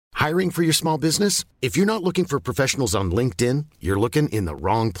Hiring for your small business? If you're not looking for professionals on LinkedIn, you're looking in the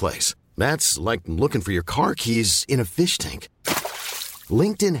wrong place. That's like looking for your car keys in a fish tank.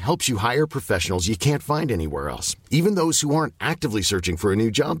 LinkedIn helps you hire professionals you can't find anywhere else, even those who aren't actively searching for a new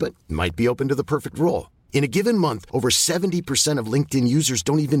job but might be open to the perfect role. In a given month, over 70% of LinkedIn users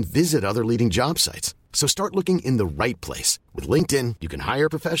don't even visit other leading job sites. So start looking in the right place. With LinkedIn, you can hire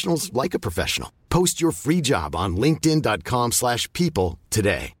professionals like a professional. Post your free job on linkedin.com/people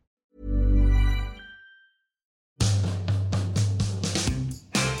today.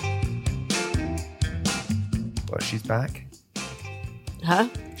 Well, she's back. Huh?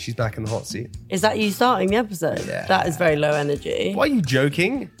 She's back in the hot seat. Is that you starting the episode? Yeah. That is very low energy. Why are you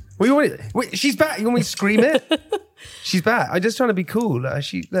joking? Wait, she's back. You want me to scream it? She's back. I'm just trying to be cool. Have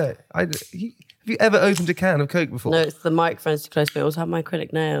you ever opened a can of Coke before? No, it's the microphone's too close, but I also have my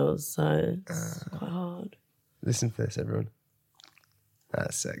acrylic nails, so it's quite hard. Listen to this, everyone.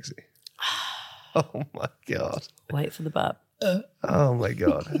 That's sexy. Oh my God. Wait for the burp. Oh my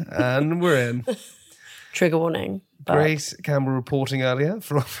God. And we're in. Trigger warning. Burp. Grace Campbell reporting earlier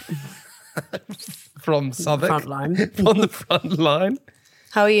from Southwark. Front line. On the front line.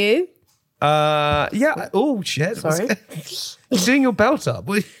 How are you? Yeah. Oh, shit. Sorry? You're doing your belt up.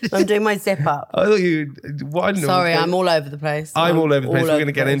 I'm doing my zip up. I thought you... Well, I don't know Sorry, I'm all over the place. I'm all over the place. We're going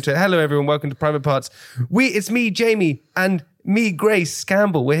to get into it. Hello, everyone. Welcome to Private Parts. It's me, Jamie, and me, Grace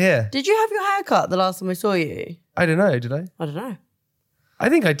Campbell. We're here. Did you have your hair cut the last time I saw you? I don't know. Did I? I don't know. I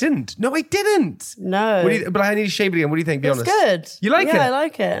think I didn't. No, I didn't. No. But I need to shave it again. What do you think? Be honest. It's good. You like it? Yeah, I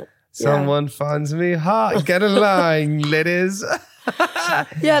like it. Someone finds me hot. Get a line, ladies.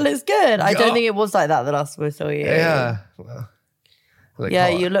 Yeah, it looks good. I don't think it was like that the last time I saw you. Yeah. Well,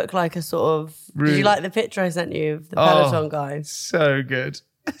 yeah, hot. you look like a sort of... Rude. Did you like the picture I sent you of the Peloton guy? So good.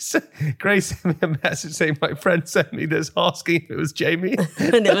 So, Grace sent me a message saying my friend sent me this asking if it was Jamie.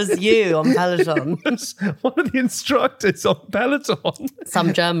 And it was you on Peloton. It was one of the instructors on Peloton.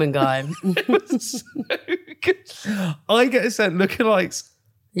 Some German guy. It was so good. I get sent lookalikes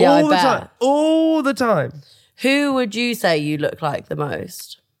Yeah, all I the bet. time. All the time. Who would you say you look like the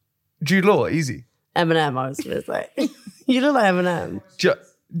most? Jude Law, easy. Eminem, I was going to say. You look like Eminem. Who?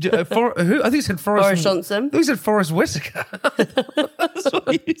 I think you said Forrest. Boris Johnson. I think you said Forrest Whitaker. That's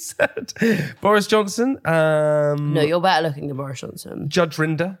what you said. Boris Johnson. No, you're better looking than Boris Johnson. Judge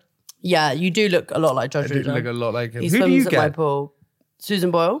Rinder. Yeah, you do look a lot like Judge I do Rinder. look a lot like him. He Who do swims you at my get? pool.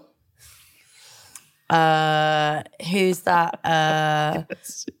 Susan Boyle. Who's that?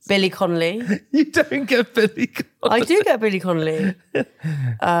 Billy Connolly. You don't get Billy Connolly. I do get Billy Connolly.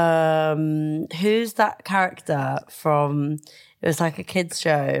 Who's that character from? It was like a kids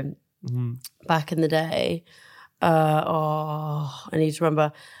show back in the day. I need to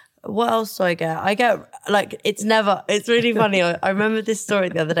remember. What else do I get? I get it's really funny. I remember this story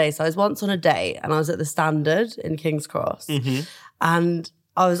the other day. So I was once on a date and I was at the Standard in King's Cross and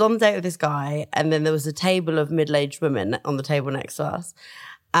I was on a date with this guy and then there was a table of middle-aged women on the table next to us.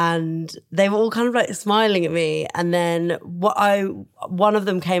 And they were all kind of like smiling at me. And then one of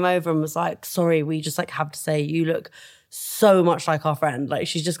them came over and was like, sorry, we just like have to say you look so much like our friend. Like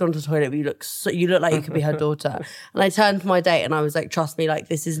she's just gone to the toilet, but you look like you could be her daughter. And I turned to my date and I was like, trust me, like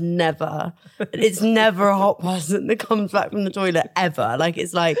it's never a hot person that comes back from the toilet ever. Like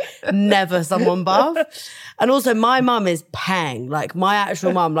it's like never someone buff. And also my mum is pang. Like my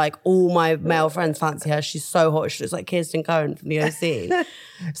actual mum, like all my male friends fancy her. She's so hot. She looks like Kirsten Cohen from the OC.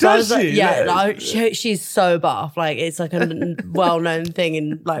 So I was like, she's so buff. Like it's like a well-known thing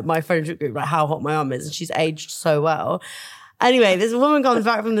in like my friendship group, like how hot my mum is, and she's aged so well. Anyway, this woman comes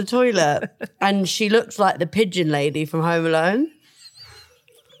back from the toilet and she looks like the pigeon lady from Home Alone.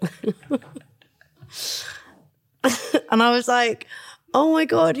 And I was like, oh my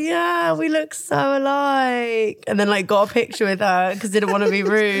God, yeah, we look so alike. And then like got a picture with her because didn't want to be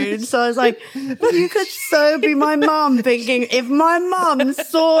rude. So I was like, you could so be my mum, thinking if my mum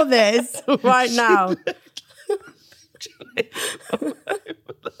saw this right now.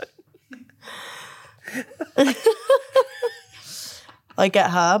 I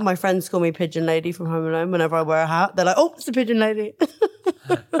get her. My friends call me Pigeon Lady from Home Alone whenever I wear a hat. They're like, oh, it's a Pigeon Lady.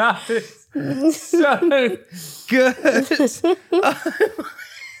 That is so good. I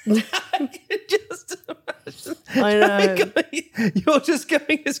can just imagine. I know. You're just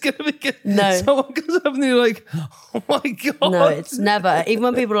going, it's going to be good. No. Someone comes up and you're like, oh my God. No, it's never. Even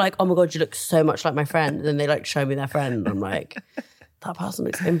when people are like, oh my God, you look so much like my friend. And then they like show me their friend. And I'm like, that person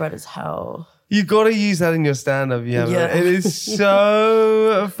looks inbred as hell. You got to use that in your stand-up. Yeah. It is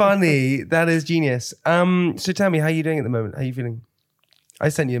so funny. That is genius. So tell me, how are you doing at the moment? How are you feeling? I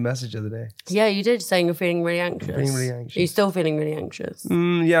sent you a message the other day. Yeah, you did, saying you're feeling really anxious. Feeling really anxious. Are you still feeling really anxious?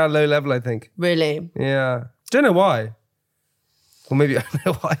 Yeah, low level, I think. Really? Yeah. Don't know why. Or maybe I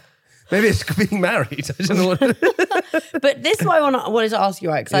know why. Maybe it's being married. I don't know what. But this is what I wanted to ask you,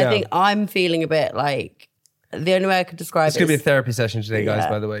 right? Because I think I'm feeling a bit like, the only way I could describe it's going to be a therapy session today, guys,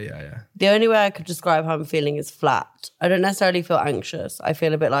 by the way. Yeah. The only way I could describe how I'm feeling is flat. I don't necessarily feel anxious. I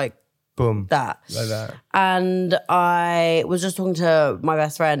feel a bit like boom. That. Like that. And I was just talking to my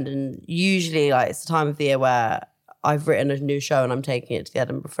best friend, and usually like it's the time of the year where I've written a new show and I'm taking it to the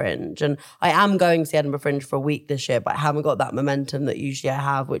Edinburgh Fringe. And I am going to the Edinburgh Fringe for a week this year, but I haven't got that momentum that usually I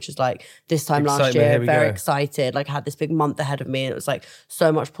have, which is like this time last year, very excited. Like I had this big month ahead of me and it was like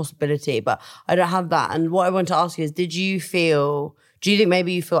so much possibility, but I don't have that. And what I want to ask you is, do you think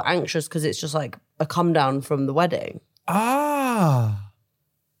maybe you feel anxious because it's just like a come down from the wedding? I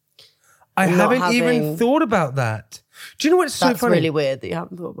haven't even thought about that. Do you know what's so funny? That's really weird that you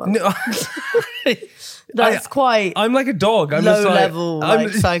haven't thought about that. No, That's quite... I'm like a dog. I'm low level, like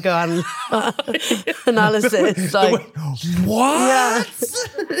psychoanalysis. Like, what?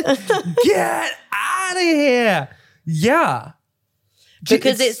 Yeah. Get out of here. Yeah.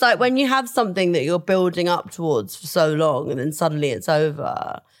 Because it's like when you have something that you're building up towards for so long and then suddenly it's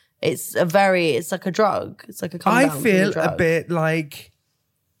over, it's like a drug. It's like a come down. I feel a bit like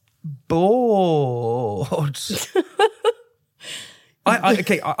bored. I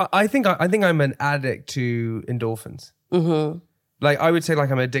think I'm an addict to endorphins. Mm-hmm. Like I would say,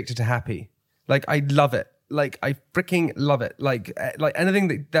 like I'm addicted to happy. Like I love it. Like I freaking love it. Like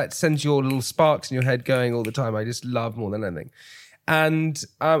anything that sends your little sparks in your head going all the time, I just love more than anything. And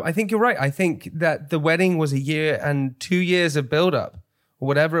I think you're right. I think that the wedding was a year and 2 years of build up, or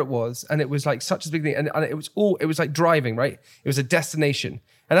whatever it was, and it was like such a big thing. And it was like driving, right? It was a destination.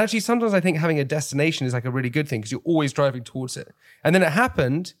 And actually, sometimes I think having a destination is like a really good thing because you're always driving towards it. And then it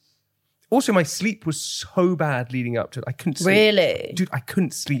happened. Also, my sleep was so bad leading up to it. I couldn't sleep. Really? Dude, I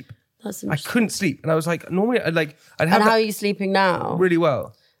couldn't sleep. That's I couldn't sleep. And I was like, normally, I'd have And how are you sleeping now? Really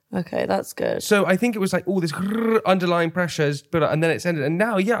well. Okay, that's good. So I think it was like all this underlying pressures, and then it's ended. And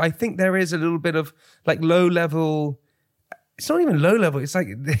now, I think there is a little bit of like low level. It's not even low level. It's like,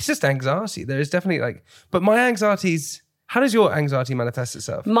 it's just anxiety. There is definitely like, but my anxiety's, how does your anxiety manifest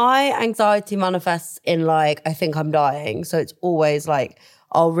itself? My anxiety manifests in like, I think I'm dying. So it's always like,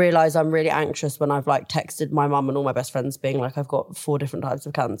 I'll realize I'm really anxious when I've like texted my mum and all my best friends being like, I've got 4 different types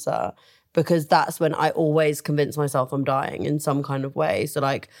of cancer. Because that's when I always convince myself I'm dying in some kind of way. So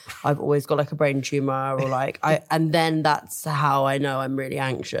like, I've always got like a brain tumor or like, and then that's how I know I'm really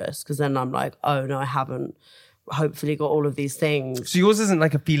anxious. Because then I'm like, oh no, I haven't hopefully got all of these things. So yours isn't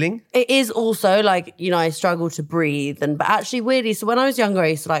like a feeling? It is also like, I struggle to breathe. But actually weirdly, so when I was younger, I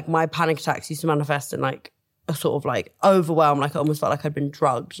used to like, my panic attacks used to manifest in like a sort of like overwhelm. Like I almost felt like I'd been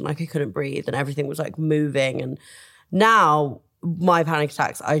drugged and like I couldn't breathe and everything was like moving. And now my panic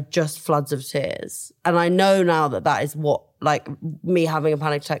attacks are just floods of tears. And I know now that is what like me having a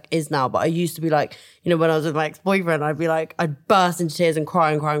panic attack is now. But I used to be like, when I was with my ex-boyfriend, I'd burst into tears and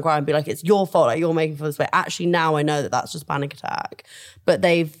cry and be like, it's your fault, like you're making me feel this way. Actually, now I know that that's just panic attack. But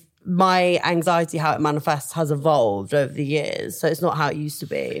my anxiety, how it manifests has evolved over the years. So it's not how it used to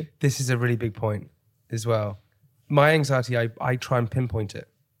be. This is a really big point as well. My anxiety, I try and pinpoint it.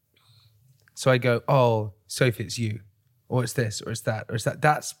 So I go, oh, Sophie, it's you. Or it's this, or it's that, or it's that.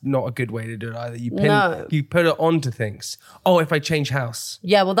 That's not a good way to do it either. You put it onto things. Oh, if I change house.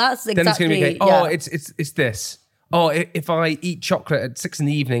 Yeah, well, that's exactly. Then it's going to be okay. It's this. Oh, if I eat chocolate at 6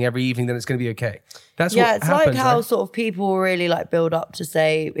 p.m. every evening, then it's going to be okay. That's what happens. Yeah, it's like how sort of people really like build up to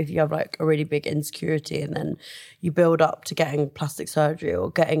say if you have like a really big insecurity and then you build up to getting plastic surgery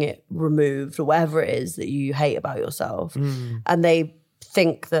or getting it removed or whatever it is that you hate about yourself. And they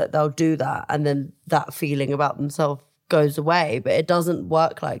think that they'll do that and then that feeling about themselves goes away, but it doesn't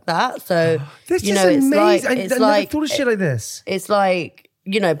work like that. So this is it's amazing. like I never thought of shit like this. It's like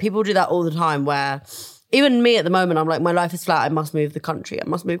people do that all the time. Where even me at the moment, I'm like, my life is flat. I must move the country. I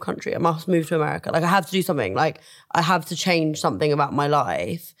must move country. I must move to America. Like I have to do something. Like I have to change something about my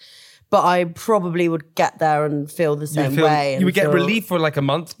life. But I probably would get there and feel the same way. You would get relief for like a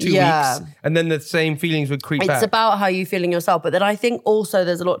month, 2 weeks, and then the same feelings would creep back. It's about how you're feeling yourself. But then I think also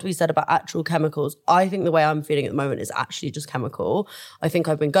there's a lot to be said about actual chemicals. I think the way I'm feeling at the moment is actually just chemical. I think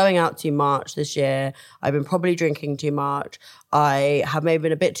I've been going out too much this year. I've been probably drinking too much. I have maybe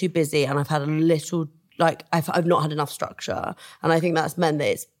been a bit too busy and I've had a little, like, I've not had enough structure. And I think that's meant that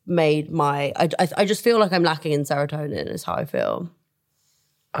it's made I just feel like I'm lacking in serotonin is how I feel.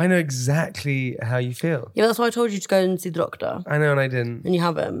 I know exactly how you feel. Yeah, that's why I told you to go and see the doctor. I know, and I didn't. And you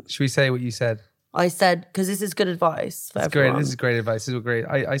haven't. Should we say what you said? I said, because this is good advice for It's everyone. great. This is great advice. This is great.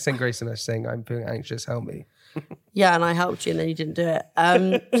 I sent Grace a message saying, I'm feeling anxious, help me. Yeah, and I helped you and then you didn't do it.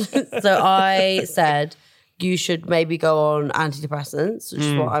 So I said, you should maybe go on antidepressants, which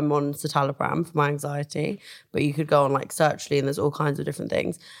is what I'm on, citalopram for my anxiety. But you could go on like Sertraline and there's all kinds of different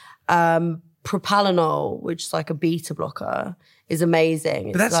things. Propranolol, which is like a beta blocker, is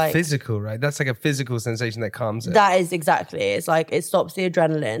amazing. But that's like, physical, right? That's like a physical sensation that calms it. That is exactly. It's like it stops the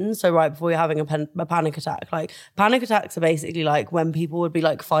adrenaline. So right before you're having a panic attack, like panic attacks are basically like when people would be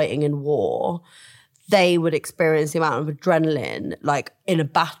like fighting in war, they would experience the amount of adrenaline like in a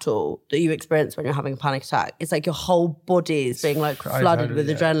battle that you experience when you're having a panic attack. It's like your whole body is being like flooded with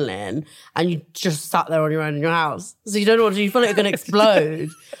adrenaline and you just sat there on your own in your house. So you don't know what to do. You feel like you're going to explode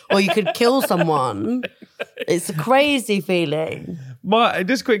or you could kill someone. It's a crazy feeling.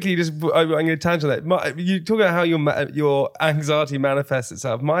 Just quickly, I'm going to tangent that. You talk about how your anxiety manifests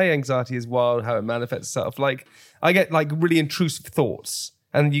itself. My anxiety is wild how it manifests itself. Like I get like really intrusive thoughts.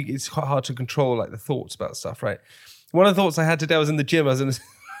 And it's quite hard to control like the thoughts about stuff, right? One of the thoughts I had today, I was in the gym. I was in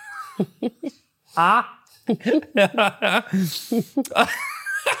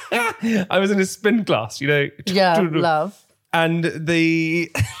I was in a spin class, you know. Yeah, love. And there's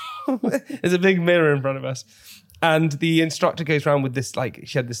a big mirror in front of us. And the instructor goes around with this, like,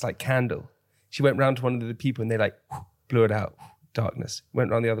 she had this like candle. She went round to one of the people and they like blew it out. Darkness. Went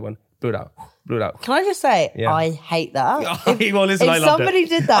around the other one. Blew it out. Can I just say, I hate that. If somebody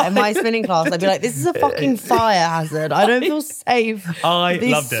did that in my spinning class, I'd be like, this is a fucking fire hazard. I don't feel safe. These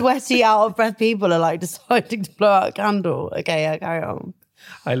loved sweaty, out of breath people are like deciding to blow out a candle. Okay, yeah, carry on.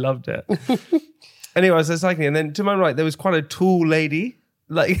 I loved it. Anyway, I was cycling, and then to my right, there was quite a tall lady,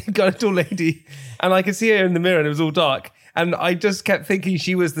 and I could see her in the mirror, and it was all dark. And I just kept thinking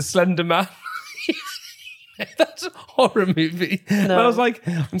she was the Slender Man. That's a horror movie. No. And I was like,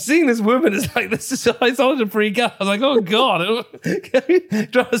 I'm seeing this woman. It's like, this is, I started to freak out. I was like, oh God, can you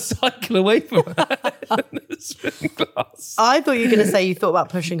try to cycle away from her? I thought you were going to say you thought about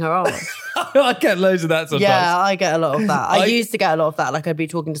pushing her off. I get loads of that sometimes. Yeah, I get a lot of that. I used to get a lot of that. Like I'd be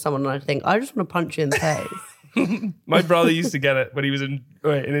talking to someone and I'd think, I just want to punch you in the face. My brother used to get it when he was in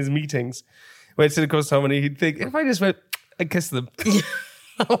his meetings. When he'd sit across someone, he'd think, if I just went and kiss them...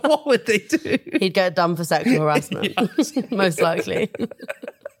 what would they do? He'd get done for sexual harassment, most likely.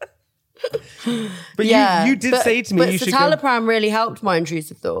 But you did say to me, but citalopram really helped my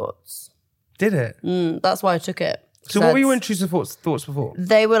intrusive thoughts. Did it? That's why I took it. So what were your intrusive thoughts before?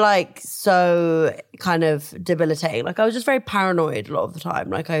 They were like so kind of debilitating. Like I was just very paranoid a lot of the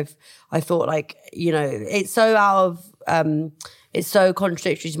time. Like I thought like, you know, it's so out of, it's so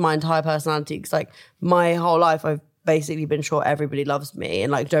contradictory to my entire personality. Because like my whole life I've basically been sure everybody loves me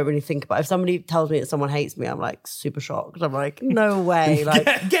and like don't really think about it. If somebody tells me that someone hates me, I'm like super shocked. I'm like, no way. Like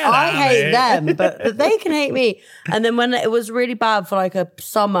I hate them, but they can hate me. And then when it was really bad for like a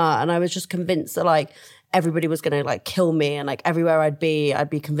summer and I was just convinced that like everybody was going to like kill me and like everywhere I'd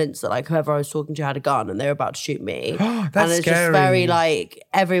be convinced that like whoever I was talking to had a gun and they were about to shoot me. That's and it's scary. Just very like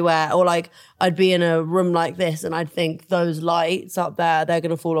everywhere, or like I'd be in a room like this and I'd think those lights up there, they're going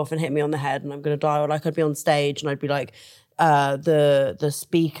to fall off and hit me on the head and I'm going to die. Or like I'd be on stage and I'd be like, the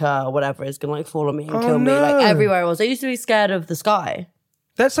speaker or whatever is going to like fall on me and kill me. Like everywhere else. I used to be scared of the sky.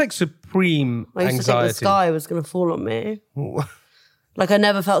 That's like supreme I used anxiety. to think the sky was going to fall on me. Like I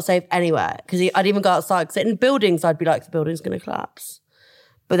never felt safe anywhere because I'd even go outside because in buildings I'd be like the building's going to collapse,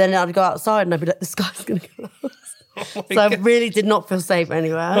 but then I'd go outside and I'd be like the sky's going to collapse. So I really did not feel safe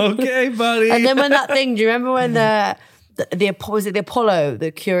anywhere. Okay, buddy. And then when that thing, do you remember when was it the Apollo, the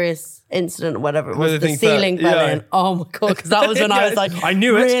curious incident or whatever it was, the ceiling fell in? Oh my God, because that was when I was like, I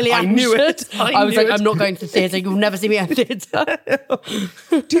knew it. Really I knew it. I was like, I'm not going to the theatre. You'll never see me at theatre.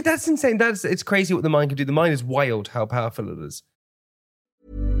 Dude, that's insane. It's crazy what the mind can do. The mind is wild how powerful it is.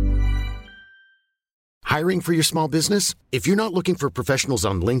 Hiring for your small business? If you're not looking for professionals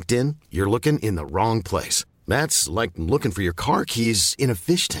on LinkedIn, you're looking in the wrong place. That's like looking for your car keys in a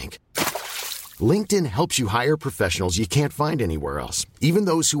fish tank. LinkedIn helps you hire professionals you can't find anywhere else, even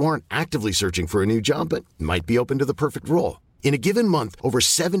those who aren't actively searching for a new job but might be open to the perfect role. In a given month, over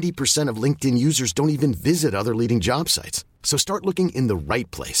 70% of LinkedIn users don't even visit other leading job sites. So start looking in the right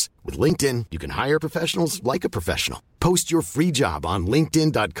place. With LinkedIn, you can hire professionals like a professional. Post your free job on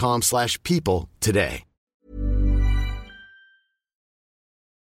linkedin.com/people today.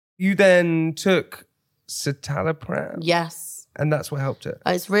 You then took citalopram. Yes. And that's what helped it.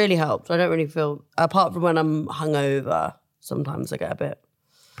 It's really helped. I don't really feel, apart from when I'm hungover, sometimes I get a bit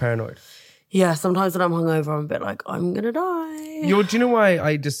paranoid. Yeah, sometimes when I'm hungover, I'm a bit like, I'm going to die. Do you know why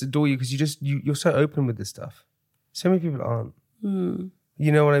I just adore you? Because you're so open with this stuff. So many people aren't.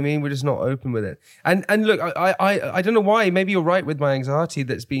 You know what I mean? We're just not open with it. And look, I don't know why. Maybe you're right with my anxiety.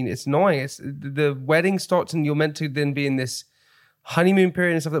 It's annoying. It's the wedding starts and you're meant to then be in this honeymoon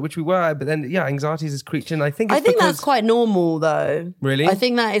period and stuff like which we were. But then anxiety is this creature, and I think that's quite normal though. Really? I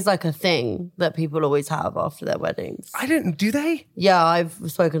think that is like a thing that people always have after their weddings. Do they? Yeah, I've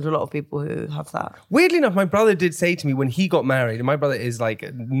spoken to a lot of people who have that. Weirdly enough, my brother did say to me when he got married, and my brother is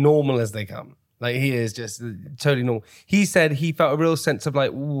like normal as they come. Like he is just totally normal. He said he felt a real sense of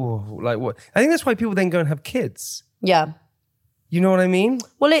like, ooh, like what? I think that's why people then go and have kids. Yeah. You know what I mean?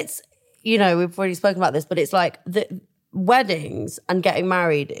 Well, it's, we've already spoken about this, but it's like the weddings and getting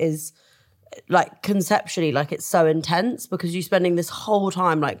married is like conceptually, like it's so intense because you're spending this whole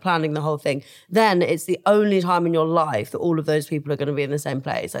time like planning the whole thing. Then it's the only time in your life that all of those people are going to be in the same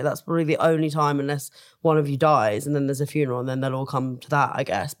place. Like that's probably the only time unless one of you dies and then there's a funeral and then they'll all come to that, I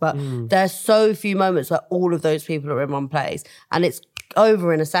guess. But there's so few moments where all of those people are in one place and it's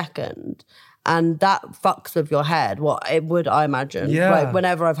over in a second. And that fucks with your head, what it would, I imagine. Yeah. Like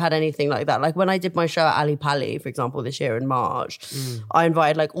whenever I've had anything like that. Like when I did my show at Ali Pali, for example, this year in March, I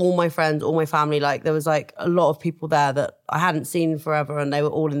invited like all my friends, all my family. Like there was like a lot of people there that I hadn't seen forever and they were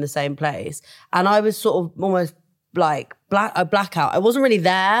all in the same place. And I was sort of almost like a blackout. I wasn't really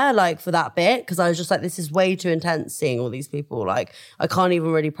there like for that bit because I was just like, this is way too intense seeing all these people. Like I can't even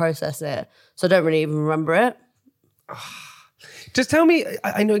really process it. So I don't really even remember it. Just tell me,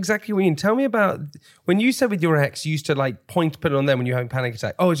 I know exactly what you mean. Tell me about when you said with your ex, you used to like put it on them when you were having a panic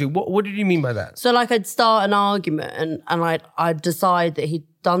attack. Oh, so what did you mean by that? So like I'd start an argument and I'd decide that he'd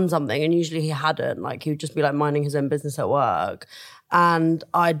done something and usually he hadn't. Like he would just be like minding his own business at work. And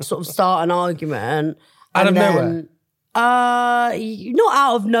I'd sort of start an argument. Out of nowhere? Not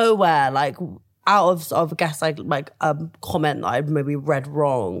out of nowhere, like out of I guess like a comment that I'd maybe read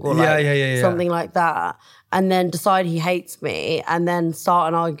wrong or like something like that. And then decide he hates me and then start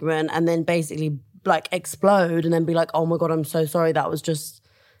an argument and then basically like explode and then be like, oh my God, I'm so sorry. That was just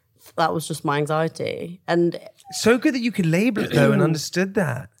my anxiety. And so good that you could label it though and understood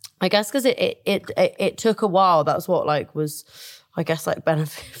that. I guess because it took a while. That's what like was, I guess, like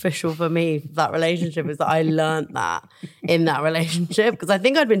beneficial for me, that relationship, is that I learned that in that relationship. Because I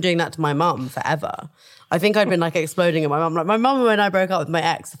think I'd been doing that to my mum forever. I think I'd been like exploding at my mum. Like my mum, when I broke up with my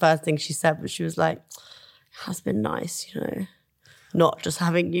ex, the first thing she said was she was like, has been nice, not just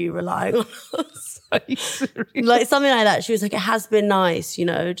having you relying on us. Like something like that. She was like, it has been nice,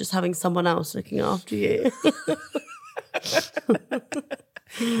 just having someone else looking after you.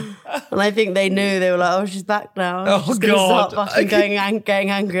 And I think they knew. They were like, oh, she's back now. Oh, she's God. start fucking getting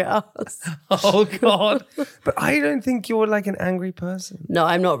angry at us. Oh, God. But I don't think you're like an angry person. No,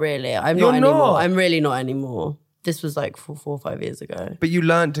 I'm not really. I'm You're not anymore. not? I'm really not anymore. This was like 4 or 5 years ago. But you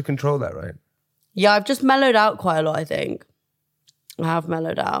learned to control that, right? Yeah, I've just mellowed out quite a lot, I think. I have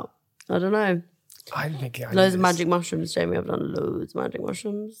mellowed out. I don't know. Loads of magic mushrooms, Jamie. I've done loads of magic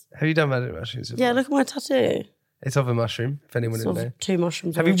mushrooms. Have you done magic mushrooms? Yeah, look at my tattoo. It's of a mushroom, if anyone didn't know. 2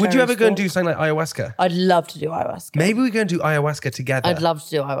 mushrooms. Would you ever go and do something like ayahuasca? I'd love to do ayahuasca. Maybe we go and do ayahuasca together. I'd love to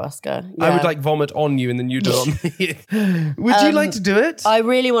do ayahuasca. Yeah. I would like vomit on you and then you do it on me. Would you like to do it? I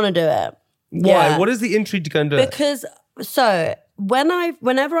really want to do it. Why? Yeah. What is the intrigue to go and do it? Because, so,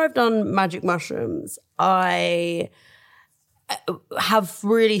 whenever I've done magic mushrooms, I have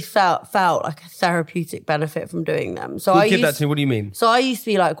really felt like a therapeutic benefit from doing them. So Give that to me. What do you mean? So I used to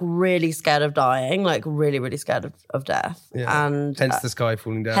be like really scared of dying, like really, really scared of death. Yeah. And hence the sky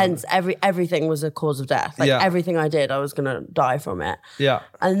falling down. hence everything was a cause of death. Like everything I did, I was going to die from it. Yeah.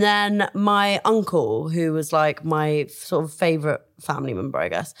 And then my uncle, who was like my sort of favorite family member, I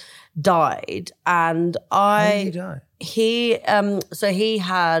guess, died. And How did he die? He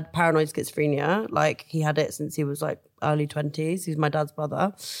had paranoid schizophrenia. Like he had it since he was like early 20s. He's my dad's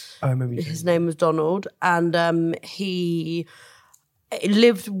brother. I remember you. His name was Donald. And he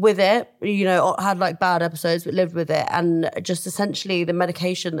lived with it, had like bad episodes, but lived with it. And just essentially the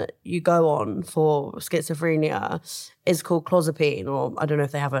medication that you go on for schizophrenia is called clozapine, or I don't know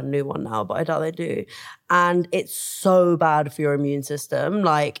if they have a new one now, but I doubt they do. And it's so bad for your immune system.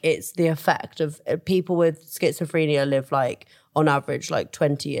 Like it's the effect of people with schizophrenia live like on average like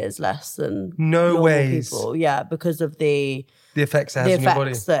 20 years less than normal people. Yeah, because of the effects it has on your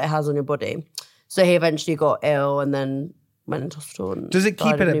body. That it has on your body. So he eventually got ill and then went into hospital. And does it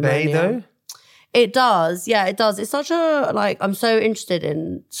keep it at bay though? It does. Yeah, it does. It's such a, like, I'm so interested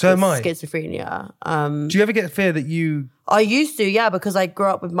in So am I. schizophrenia. Do you ever get fear that you... I used to, yeah, because I grew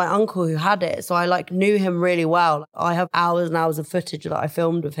up with my uncle who had it. So I like knew him really well. I have hours and hours of footage that I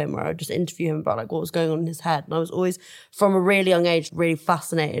filmed of him where I just interview him about like what was going on in his head. And I was always, from a really young age, really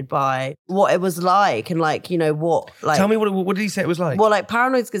fascinated by what it was like and like, you know, what like... Tell me, what did he say it was like? Well, like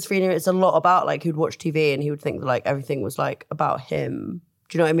paranoid schizophrenia, it's a lot about like he'd watch TV and he would think that like everything was like about him.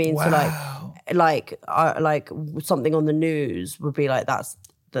 Do you know what I mean? Wow. So like something on the news would be like, that's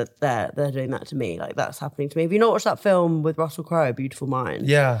that they're doing that to me, like that's happening to me. Have you not watched that film with Russell Crowe, Beautiful Mind?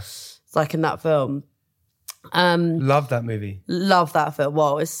 Yeah. It's like in that film. Love that movie. Love that film.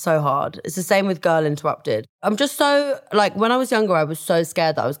 Wow, it's so hard. It's the same with Girl Interrupted. I'm just so, like, when I was younger, I was so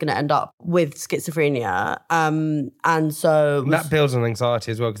scared that I was going to end up with schizophrenia. And so... That builds on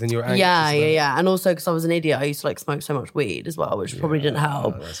anxiety as well, because then you're anxious. Yeah. And also because I was an idiot, I used to, like, smoke so much weed as well, which probably didn't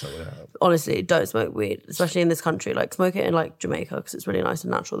help. That's not going to help. Honestly, don't smoke weed, especially in this country. Like, smoke it in, like, Jamaica, because it's really nice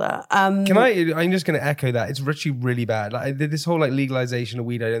and natural there. I'm just going to echo that. It's actually really bad. Like, this whole, like, legalization of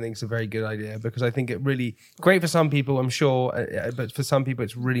weed, I don't think is a very good idea, because I think it really... Great for some people, I'm sure, but for some people,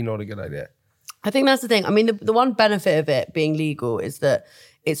 it's really not a good idea. I think that's the thing. I mean, the one benefit of it being legal is that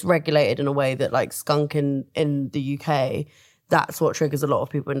it's regulated in a way that, like, skunk in the UK, that's what triggers a lot of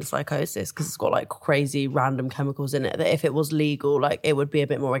people into psychosis, because it's got, like, crazy random chemicals in it that if it was legal, like, it would be a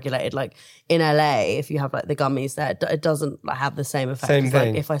bit more regulated. Like, in LA, if you have, like, the gummies there, it doesn't like, have the same effect as,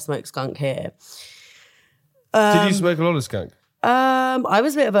 like, if I smoke skunk here. Did you smoke a lot of skunk? I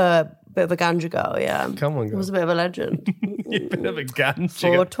was a bit of a ganja girl, yeah. Come on, girl. I was a bit of a legend. You're a bit of a ganja.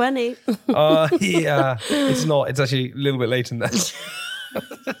 420. Yeah. It's not. It's actually a little bit later than that.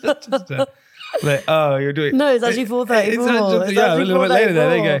 You're doing... No, it's actually 4:34. Yeah, a little bit later there.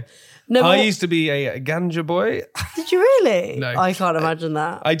 There you go. No, I used to be a ganja boy. Did you really? No. I can't imagine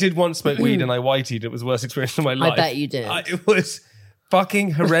that. I did once smoke weed and I whiteyed. It was the worst experience of my life. I bet you did. It was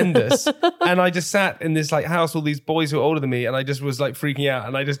fucking horrendous. And I just sat in this like house, all these boys who were older than me, and I just was like freaking out.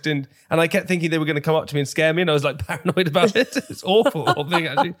 And I just didn't, and I kept thinking they were going to come up to me and scare me, and I was like paranoid about it. It's awful, the whole thing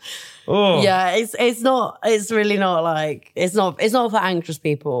actually. Oh. Yeah, it's really not like, it's not for anxious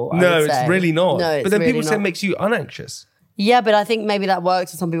people. No, it's really not. No, but then really people say it makes you unanxious. Yeah, but I think maybe that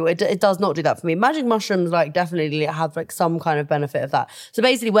works for some people. It does not do that for me. Magic mushrooms like definitely have like some kind of benefit of that. So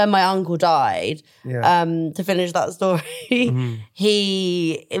basically when my uncle died, to finish that story,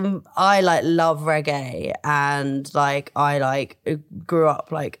 I like love reggae, and like I like grew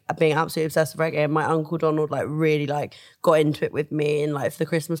up like being absolutely obsessed with reggae, and my uncle Donald like really like got into it with me, and like for the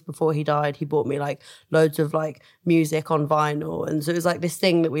Christmas before he died, he bought me like loads of like music on vinyl, and so it was like this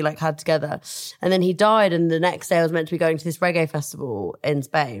thing that we like had together. And then he died, and the next day I was meant to be going to this reggae festival in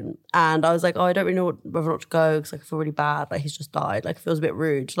Spain, and I was like, oh, I don't really know whether or not to go because like I feel really bad, like he's just died, like it feels a bit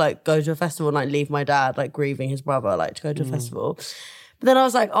rude to like go to a festival and like leave my dad like grieving his brother, like to go to a festival. But then I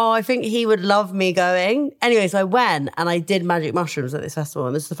was like, oh, I think he would love me going. Anyway, so I went and I did magic mushrooms at this festival,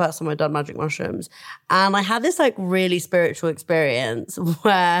 and this is the first time I'd done magic mushrooms, and I had this like really spiritual experience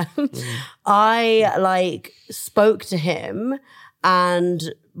where I like spoke to him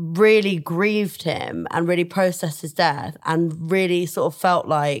and really grieved him and really processed his death, and really sort of felt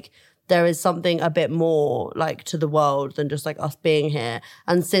like there is something a bit more like to the world than just like us being here.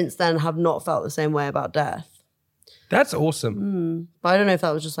 And since then have not felt the same way about death. That's awesome. But I don't know if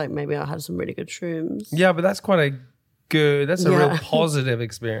that was just like maybe I had some really good shrooms. Yeah, but that's quite a real positive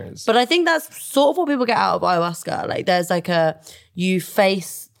experience. But I think that's sort of what people get out of ayahuasca. Like there's like you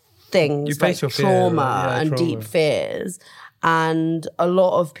face things, you face like your trauma and deep fears. And a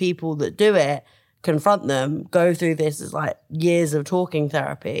lot of people that do it, confront them, go through this as like years of talking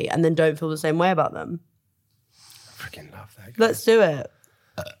therapy, and then don't feel the same way about them. I freaking love that. Guys. Let's do it.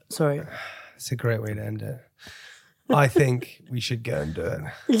 Sorry. It's a great way to end it. I think we should go and do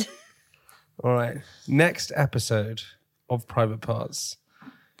it. All right. Next episode of Private Parts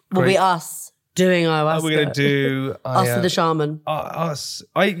will be us doing ayahuasca. We're going to do... us with the shaman. Us.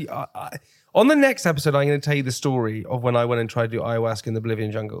 On the next episode, I'm going to tell you the story of when I went and tried to do ayahuasca in the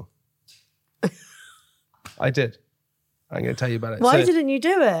Bolivian jungle. I did. I'm going to tell you about it. Why didn't you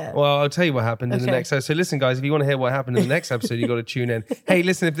do it? Well, I'll tell you what happened in the next episode. So listen, guys, if you want to hear what happened in the next episode, you've got to tune in. Hey,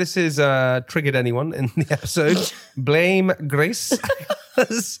 listen, if this has triggered anyone in the episode, blame Grace.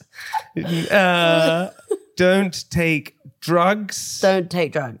 Don't take drugs. Don't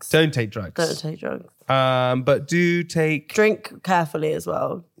take drugs. Don't take drugs. Don't take drugs. But do take... Drink carefully as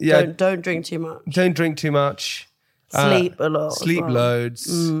well. Yeah. Don't drink too much. Don't drink too much. Sleep a lot. Sleep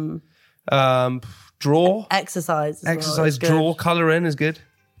loads. Draw. Exercise. Draw. Colour in is good.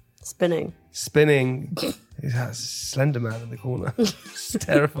 Spinning. He's that slender man in the corner. It's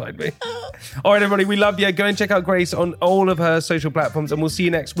terrified me. All right, everybody, we love you. Go and check out Grace on all of her social platforms, and we'll see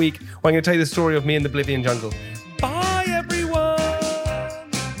you next week when I'm going to tell you the story of me in the Oblivion Jungle. Bye, everyone.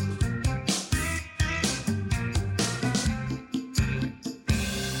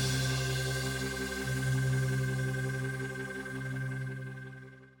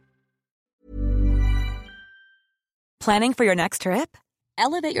 Planning for your next trip?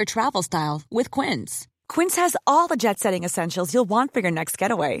 Elevate your travel style with Quince. Quince has all the jet-setting essentials you'll want for your next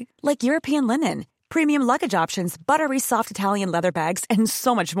getaway, like European linen, premium luggage options, buttery soft Italian leather bags, and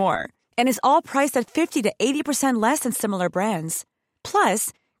so much more. And is all priced at 50 to 80% less than similar brands.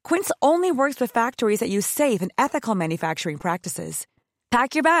 Plus, Quince only works with factories that use safe and ethical manufacturing practices.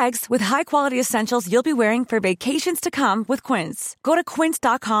 Pack your bags with high-quality essentials you'll be wearing for vacations to come with Quince. Go to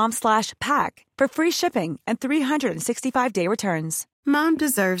quince.com/pack for free shipping and 365-day returns. Mom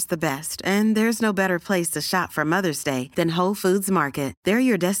deserves the best, and there's no better place to shop for Mother's Day than Whole Foods Market. They're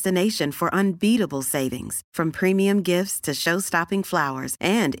your destination for unbeatable savings, from premium gifts to show-stopping flowers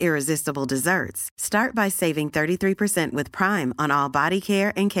and irresistible desserts. Start by saving 33% with Prime on all body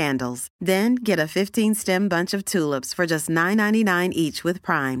care and candles. Then get a 15-stem bunch of tulips for just $9.99 each with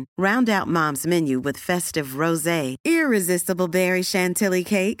Prime. Round out Mom's menu with festive rosé, irresistible berry chantilly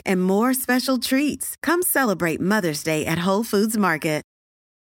cake, and more special treats. Come celebrate Mother's Day at Whole Foods Market.